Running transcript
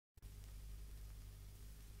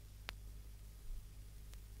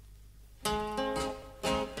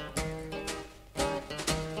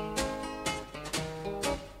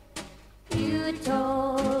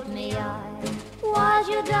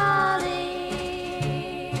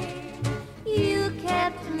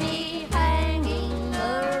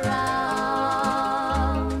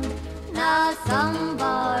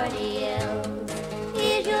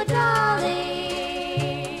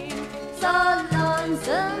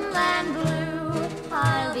land blue,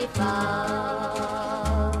 I'll be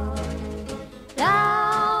found.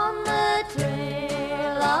 Down the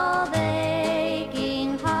trail of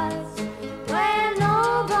aching hearts, where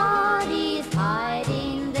nobody's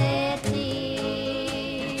hiding their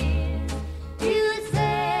tears. You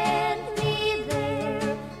sent me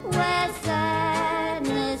there, where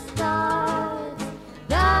sadness starts.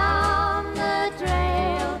 Down the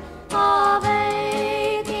trail of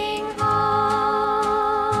aching hearts.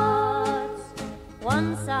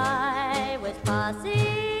 Once I was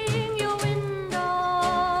passing your window,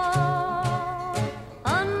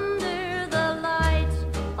 under the light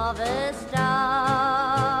of a star.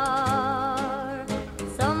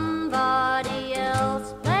 Somebody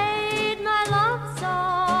else played my love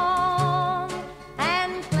song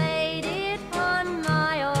and played it on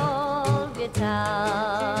my old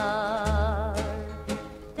guitar.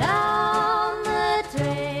 Down the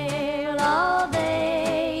trail of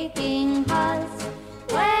aching hearts,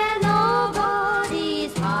 where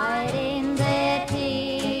nobody's hiding their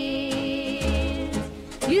tears.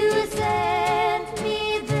 You sent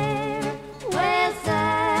me there, where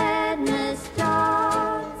sadness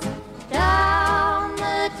starts. Down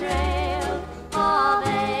the trail of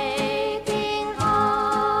aching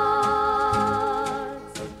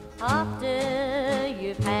hearts. After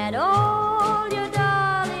you've had all your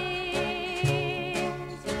darlings,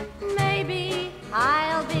 maybe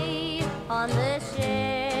I'll be on the shelf.